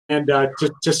And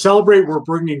to celebrate, we're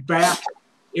bringing back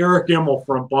Eric Immel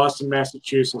from Boston,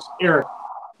 Massachusetts. Eric,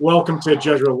 welcome to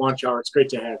Jesuit Lunch Hour. It's great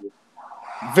to have you.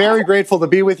 Very grateful to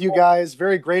be with you guys.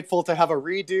 Very grateful to have a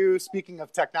redo. Speaking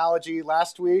of technology,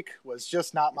 last week was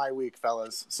just not my week,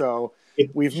 fellas. So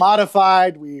we've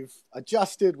modified, we've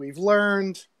adjusted, we've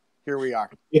learned. Here we are.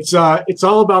 It's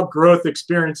all about growth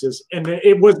experiences, and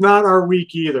it was not our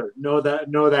week either. Know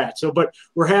that. So, but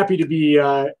we're happy to be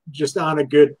just on a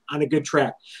good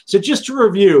track. So, just to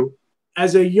review,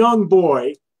 as a young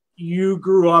boy, you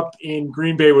grew up in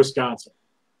Green Bay, Wisconsin.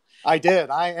 I did.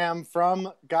 I am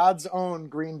from God's own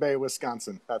Green Bay,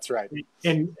 Wisconsin. That's right.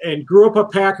 And grew up a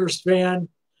Packers fan.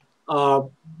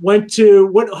 Went to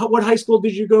what high school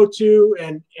did you go to,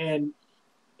 and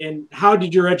how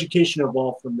did your education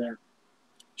evolve from there?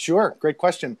 Sure, great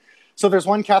question. So there's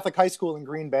one Catholic high school in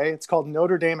Green Bay. It's called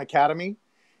Notre Dame Academy,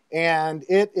 and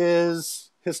it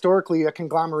is historically a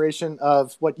conglomeration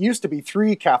of what used to be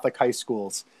 3 Catholic high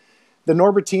schools. The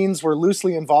Norbertines were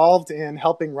loosely involved in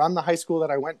helping run the high school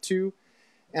that I went to.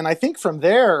 And I think from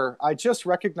there, I just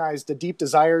recognized a deep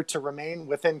desire to remain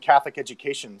within Catholic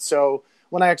education. So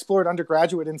when I explored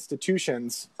undergraduate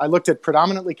institutions, I looked at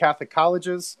predominantly Catholic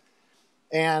colleges.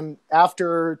 And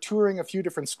after touring a few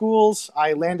different schools,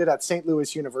 I landed at St.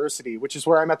 Louis University, which is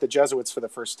where I met the Jesuits for the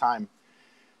first time.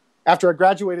 After I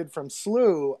graduated from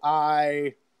SLU,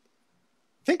 I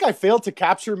think I failed to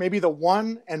capture maybe the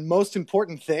one and most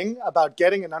important thing about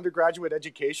getting an undergraduate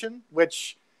education,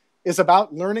 which is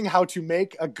about learning how to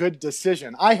make a good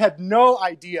decision. I had no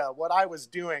idea what I was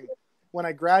doing when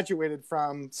I graduated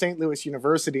from St. Louis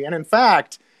University. And in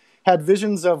fact, had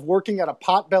visions of working at a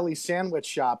Potbelly sandwich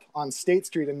shop on State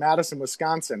Street in Madison,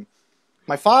 Wisconsin.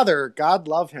 My father, God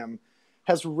love him,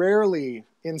 has rarely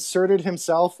inserted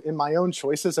himself in my own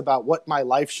choices about what my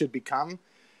life should become.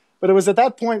 But it was at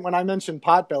that point when I mentioned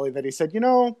Potbelly that he said,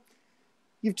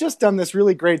 you've just done this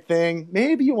really great thing.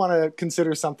 Maybe you want to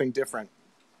consider something different.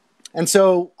 And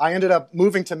so I ended up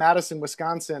moving to Madison,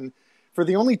 Wisconsin for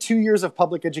the only 2 years of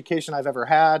public education I've ever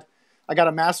had. I got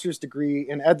a master's degree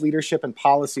in ed leadership and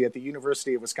policy at the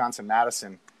University of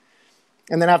Wisconsin-Madison.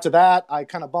 And then after that, I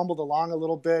kind of bumbled along a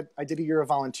little bit. I did a year of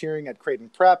volunteering at Creighton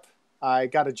Prep. I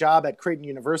got a job at Creighton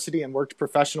University and worked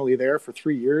professionally there for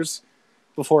 3 years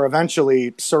before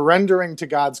eventually surrendering to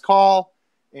God's call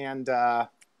and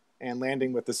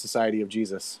landing with the Society of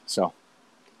Jesus. So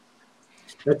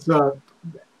that's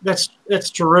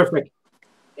terrific.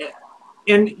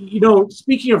 And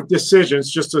speaking of decisions,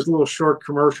 just as a little short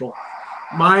commercial,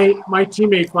 my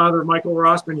teammate Father Michael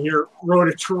Rossman here wrote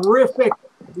a terrific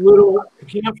little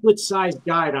pamphlet-sized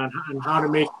guide on how to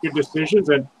make good decisions.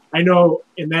 And I know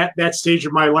in that stage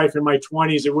of my life, in my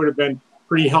 20s, it would have been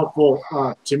pretty helpful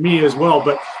to me as well.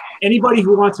 But anybody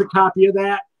who wants a copy of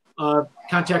that,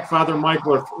 contact Father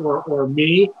Michael or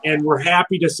me, and we're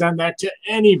happy to send that to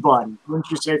anybody. Wouldn't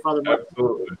you say, Father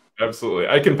Michael? Absolutely.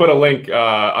 I can put a link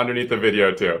underneath the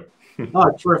video too.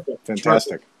 Oh, terrific! Fantastic.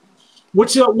 Terrific.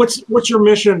 What's your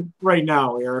mission right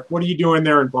now, Eric? What are you doing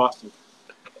there in Boston?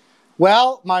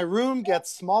 Well, my room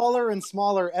gets smaller and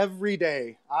smaller every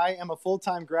day. I am a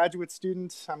full-time graduate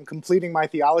student. I'm completing my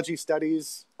theology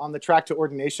studies on the track to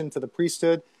ordination to the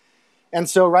priesthood. And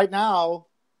so right now,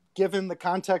 given the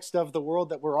context of the world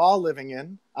that we're all living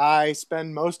in, I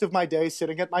spend most of my day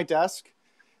sitting at my desk.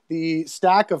 The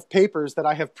stack of papers that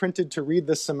I have printed to read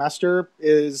this semester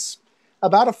is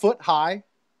about a foot high,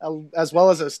 as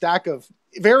well as a stack of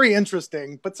very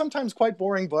interesting, but sometimes quite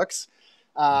boring books.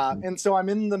 And so I'm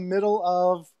in the middle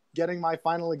of getting my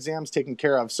final exams taken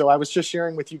care of. So I was just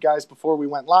sharing with you guys before we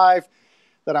went live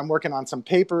that I'm working on some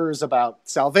papers about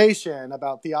salvation,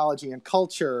 about theology and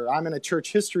culture. I'm in a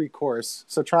church history course.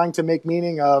 So trying to make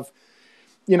meaning of,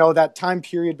 that time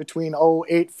period between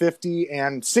 850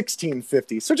 and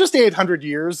 1650. So just 800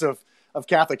 years of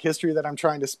Catholic history that I'm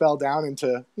trying to spell down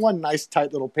into one nice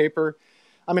tight little paper.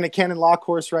 I'm in a canon law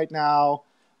course right now.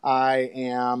 I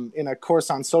am in a course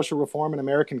on social reform and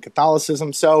American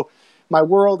Catholicism. So my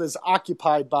world is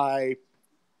occupied by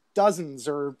dozens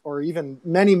or even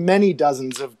many, many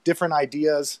dozens of different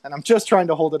ideas. And I'm just trying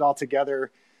to hold it all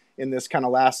together in this kind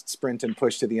of last sprint and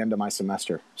push to the end of my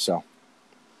semester. So.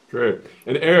 Great.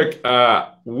 And Eric,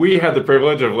 we had the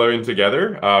privilege of living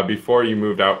together before you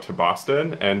moved out to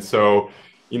Boston. And so,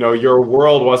 your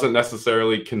world wasn't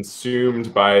necessarily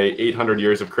consumed by 800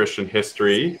 years of Christian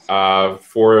history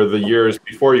for the years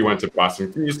before you went to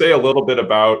Boston. Can you say a little bit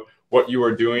about what you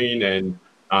were doing and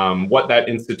what that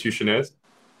institution is?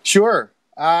 Sure.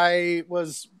 I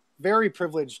was very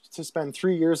privileged to spend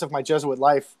 3 years of my Jesuit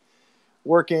life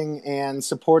working and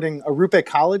supporting Arupe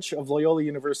College of Loyola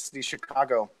University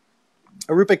Chicago.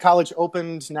 Arupe College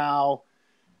opened now,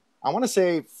 I want to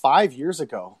say 5 years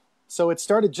ago. So it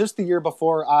started just the year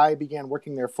before I began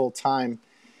working there full time.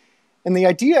 And the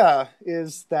idea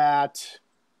is that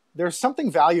there's something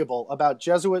valuable about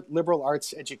Jesuit liberal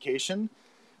arts education,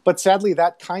 but sadly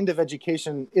that kind of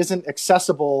education isn't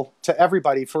accessible to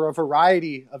everybody for a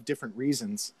variety of different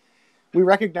reasons. We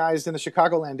recognized in the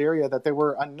Chicagoland area that there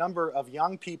were a number of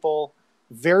young people,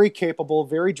 very capable,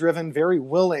 very driven, very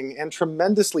willing, and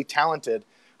tremendously talented,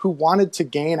 who wanted to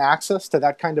gain access to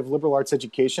that kind of liberal arts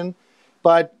education,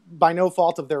 but by no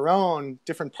fault of their own,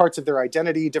 different parts of their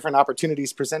identity, different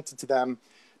opportunities presented to them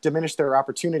diminished their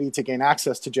opportunity to gain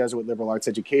access to Jesuit liberal arts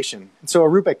education. And so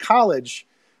Arupe College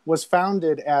was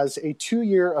founded as a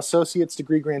 2-year associate's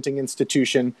degree granting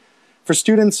institution for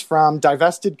students from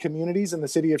divested communities in the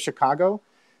city of Chicago.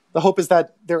 The hope is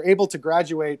that they're able to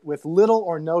graduate with little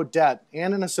or no debt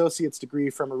and an associate's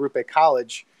degree from Arupe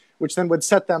College, which then would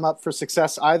set them up for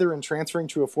success either in transferring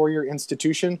to a 4-year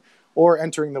institution or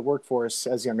entering the workforce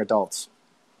as young adults.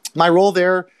 My role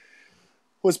there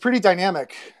was pretty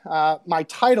dynamic. My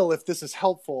title, if this is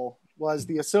helpful, was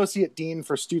the Associate Dean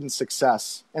for Student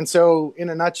Success. And so in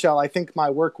a nutshell, I think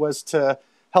my work was to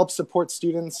help support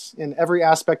students in every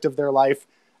aspect of their life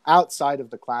outside of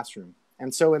the classroom.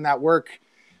 And so in that work,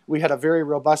 we had a very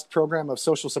robust program of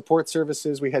social support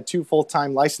services. We had 2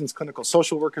 full-time licensed clinical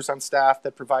social workers on staff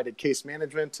that provided case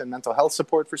management and mental health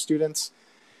support for students.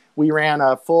 We ran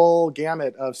a full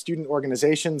gamut of student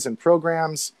organizations and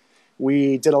programs.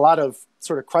 We did a lot of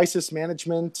sort of crisis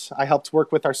management. I helped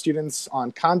work with our students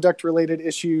on conduct-related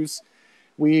issues.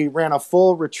 We ran a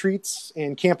full retreats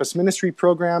and campus ministry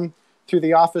program through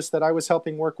the office that I was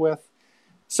helping work with.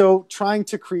 So trying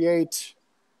to create,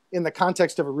 in the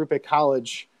context of Arupe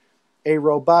College, a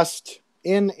robust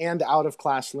in and out of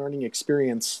class learning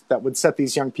experience that would set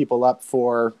these young people up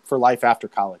for life after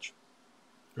college.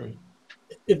 Great.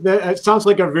 It sounds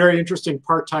like a very interesting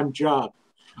part-time job.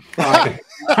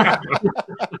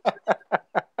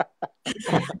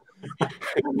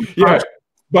 Yeah,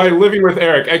 by living with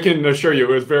Eric, I can assure you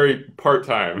it was very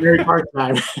part-time. Very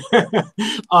part-time.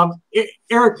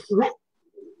 Eric,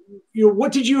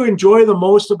 what did you enjoy the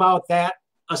most about that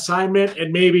assignment?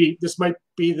 And maybe this might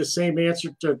be the same answer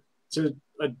to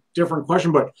a different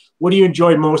question, but what do you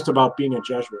enjoy most about being a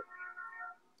Jesuit?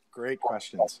 Great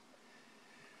questions.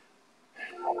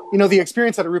 You know, the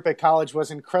experience at Arupe College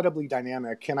was incredibly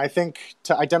dynamic. And I think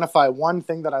to identify one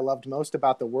thing that I loved most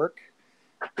about the work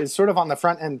is sort of on the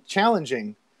front end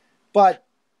challenging, but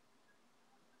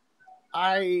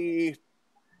I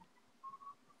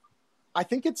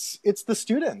think it's the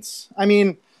students. I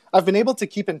mean, I've been able to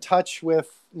keep in touch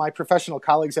with my professional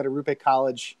colleagues at Arupe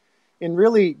College in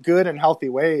really good and healthy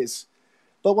ways.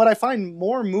 But what I find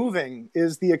more moving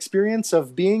is the experience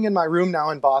of being in my room now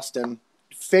in Boston,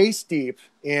 face deep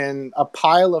in a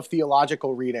pile of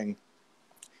theological reading.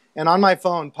 And on my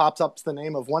phone pops up the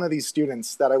name of one of these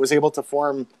students that I was able to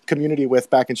form community with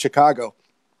back in Chicago.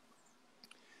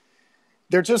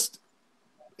 They're just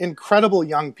incredible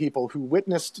young people who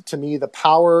witnessed to me the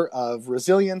power of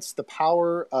resilience, the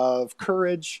power of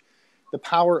courage, the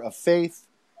power of faith,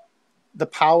 the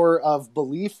power of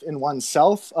belief in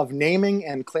oneself, of naming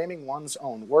and claiming one's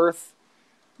own worth,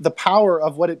 the power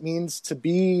of what it means to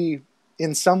be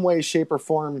in some way, shape, or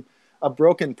form a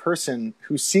broken person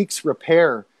who seeks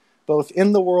repair both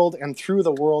in the world and through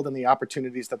the world and the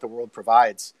opportunities that the world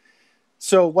provides.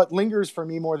 So what lingers for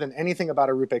me more than anything about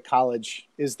Arupe College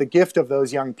is the gift of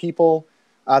those young people,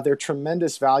 their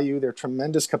tremendous value, their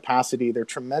tremendous capacity, their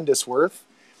tremendous worth,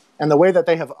 and the way that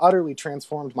they have utterly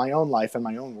transformed my own life and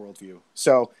my own worldview.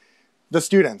 So the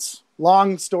students,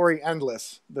 long story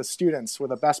endless, the students were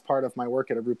the best part of my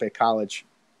work at Arupe College.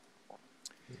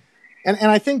 And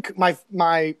I think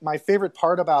my favorite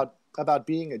part about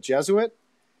being a Jesuit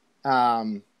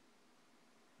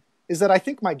is that I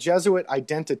think my Jesuit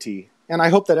identity, and I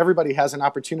hope that everybody has an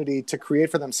opportunity to create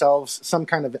for themselves some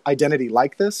kind of identity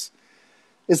like this,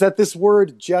 is that this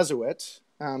word Jesuit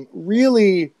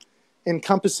really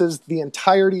encompasses the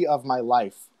entirety of my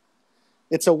life.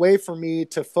 It's a way for me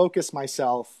to focus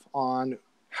myself on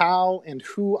how and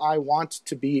who I want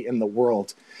to be in the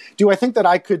world. Do I think that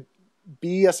I could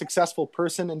be a successful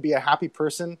person and be a happy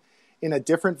person in a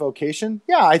different vocation?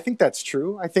 Yeah, I think that's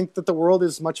true. I think that the world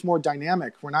is much more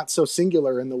dynamic. We're not so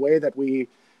singular in the way that we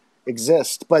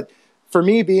exist. But for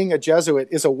me, being a Jesuit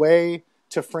is a way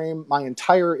to frame my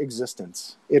entire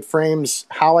existence. It frames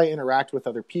how I interact with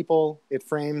other people. It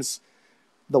frames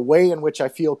the way in which I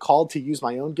feel called to use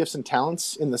my own gifts and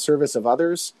talents in the service of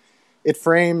others. It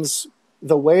frames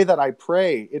the way that I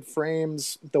pray. It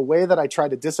frames the way that I try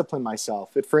to discipline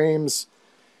myself. It frames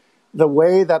the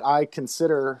way that I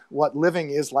consider what living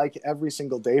is like every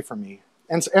single day for me.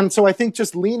 And so I think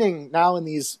just leaning now in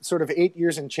these sort of 8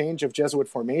 years and change of Jesuit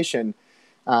formation,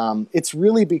 it's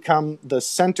really become the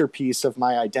centerpiece of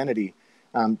my identity,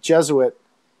 Jesuit.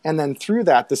 And then through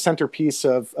that, the centerpiece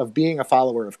of being a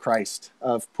follower of Christ,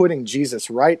 of putting Jesus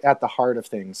right at the heart of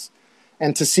things,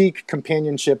 and to seek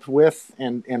companionship with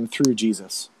and through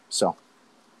Jesus. So,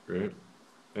 great.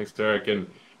 Thanks, Derek. And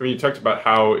I mean, you talked about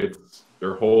how it's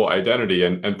your whole identity,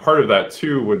 and part of that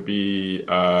too would be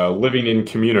living in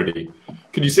community.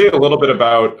 Could you say a little bit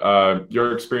about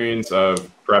your experience of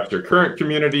perhaps your current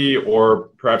community, or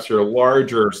perhaps your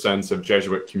larger sense of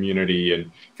Jesuit community,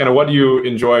 and kind of what do you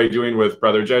enjoy doing with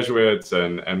brother Jesuits,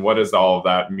 and what does all of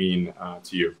that mean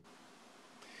to you?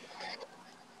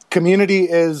 Community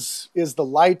is the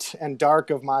light and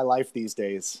dark of my life these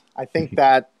days. I think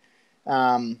that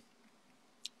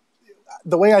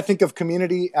the way I think of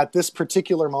community at this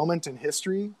particular moment in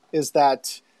history is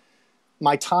that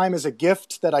my time is a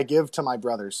gift that I give to my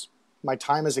brothers. My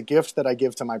time is a gift that I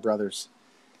give to my brothers.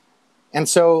 And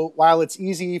so while it's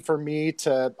easy for me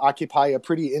to occupy a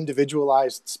pretty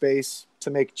individualized space, to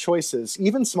make choices,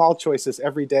 even small choices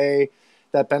every day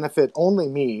that benefit only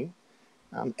me,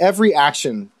 every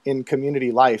action in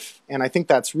community life, and I think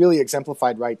that's really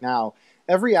exemplified right now,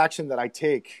 every action that I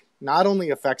take not only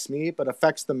affects me, but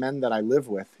affects the men that I live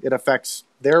with. It affects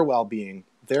their well-being,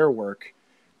 their work,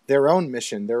 their own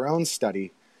mission, their own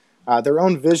study, their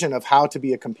own vision of how to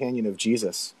be a companion of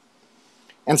Jesus.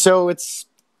 And so it's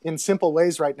in simple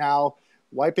ways right now,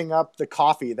 wiping up the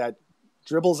coffee that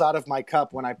dribbles out of my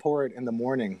cup when I pour it in the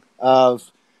morning,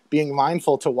 of being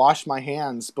mindful to wash my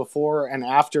hands before and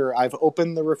after I've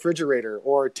opened the refrigerator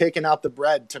or taken out the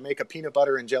bread to make a peanut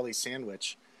butter and jelly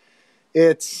sandwich.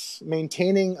 It's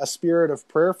maintaining a spirit of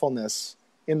prayerfulness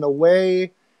in the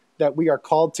way that we are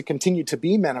called to continue to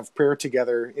be men of prayer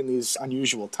together in these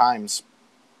unusual times.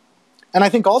 And I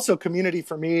think also community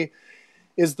for me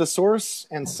is the source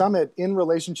and summit in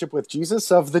relationship with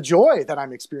Jesus of the joy that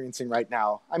I'm experiencing right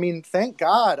now. I mean, thank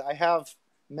God I have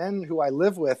men who I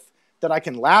live with that I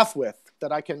can laugh with,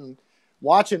 that I can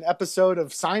watch an episode of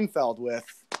Seinfeld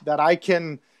with, that I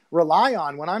can rely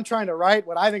on when I'm trying to write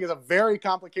what I think is a very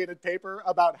complicated paper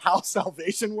about how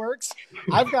salvation works.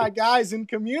 I've got guys in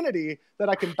community that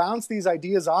I can bounce these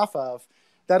ideas off of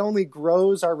that only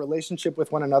grows our relationship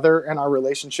with one another and our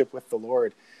relationship with the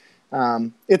Lord.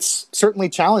 It's certainly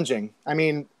challenging. I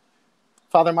mean,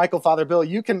 Father Michael, Father Bill,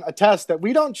 you can attest that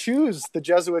we don't choose the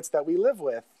Jesuits that we live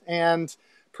with, and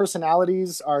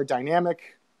personalities are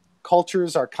dynamic,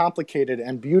 cultures are complicated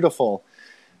and beautiful.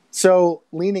 So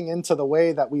leaning into the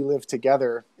way that we live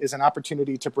together is an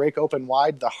opportunity to break open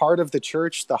wide the heart of the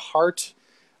church, the heart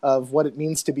of what it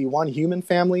means to be one human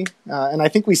family. And I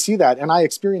think we see that, and I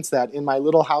experience that in my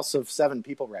little house of 7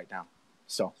 people right now.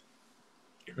 So,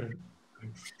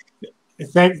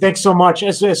 thanks so much.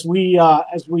 As we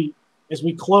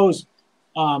close,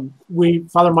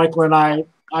 Father Michael and I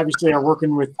obviously are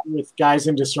working with guys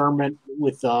in discernment,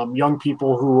 with young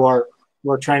people who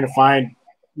are trying to find,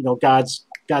 God's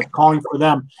calling for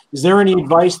them. Is there any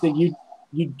advice that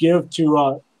you'd give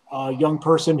to a young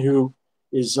person who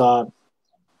is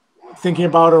thinking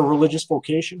about a religious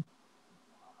vocation?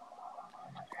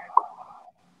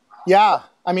 Yeah,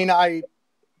 I mean, I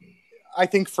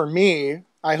think for me,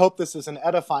 I hope this is an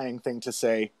edifying thing to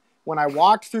say. When I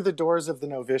walked through the doors of the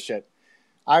novitiate,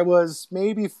 I was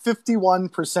maybe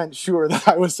 51% sure that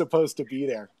I was supposed to be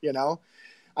there,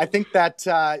 I think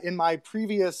that in my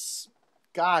previous,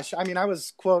 I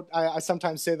was, quote, I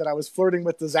sometimes say that I was flirting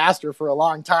with disaster for a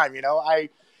long time,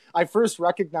 I first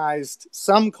recognized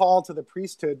some call to the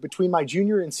priesthood between my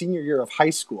junior and senior year of high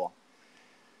school.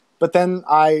 But then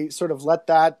I sort of let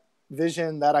that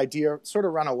vision, that idea sort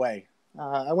of run away.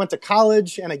 I went to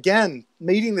college, and again,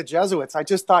 meeting the Jesuits, I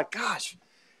just thought, gosh,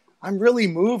 I'm really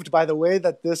moved by the way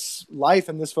that this life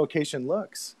and this vocation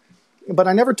looks. But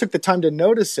I never took the time to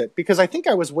notice it because I think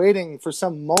I was waiting for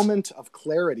some moment of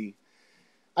clarity.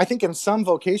 I think in some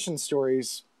vocation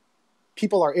stories,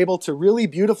 people are able to really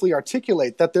beautifully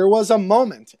articulate that there was a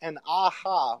moment, an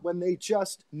aha, when they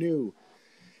just knew.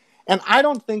 And I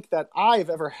don't think that I've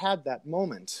ever had that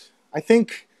moment. I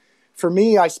think for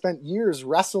me, I spent years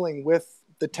wrestling with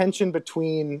the tension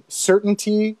between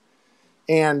certainty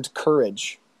and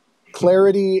courage,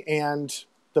 clarity and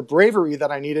the bravery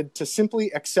that I needed to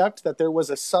simply accept that there was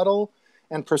a subtle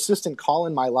and persistent call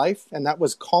in my life, and that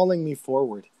was calling me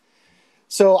forward.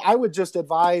 So I would just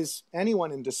advise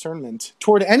anyone in discernment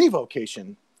toward any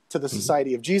vocation, to the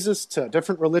Society of Jesus, to a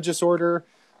different religious order,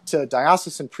 to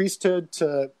diocesan priesthood,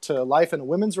 to life in a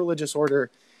women's religious order,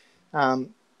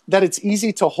 that it's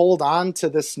easy to hold on to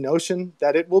this notion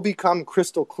that it will become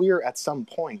crystal clear at some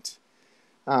point.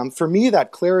 For me,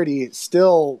 that clarity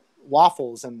still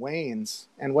waffles and wanes.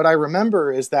 And what I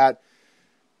remember is that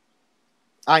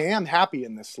I am happy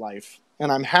in this life.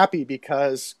 And I'm happy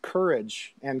because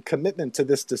courage and commitment to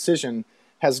this decision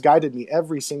has guided me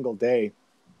every single day.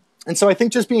 And so I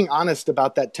think just being honest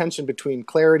about that tension between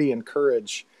clarity and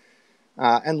courage,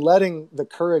 and letting the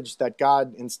courage that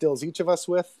God instills each of us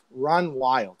with run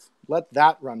wild. Let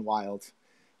that run wild.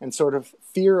 And sort of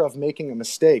fear of making a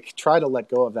mistake, try to let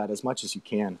go of that as much as you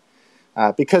can.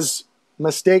 Because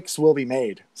mistakes will be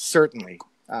made, certainly.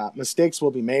 Mistakes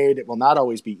will be made. It will not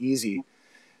always be easy.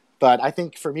 But I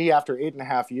think for me, after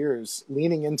 8.5 years,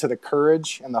 leaning into the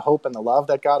courage and the hope and the love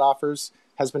that God offers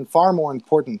has been far more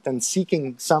important than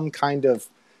seeking some kind of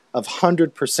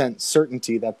 100%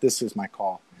 certainty that this is my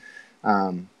call.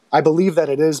 I believe that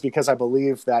it is because I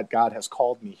believe that God has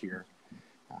called me here.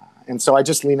 And so I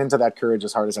just lean into that courage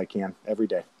as hard as I can every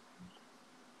day.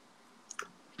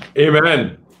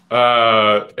 Amen.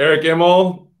 Eric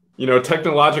Immel,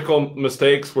 technological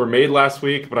mistakes were made last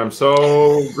week, but I'm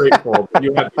so grateful that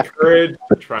you had the courage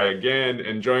to try again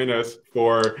and join us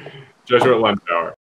for Jesuit Lunch Hour.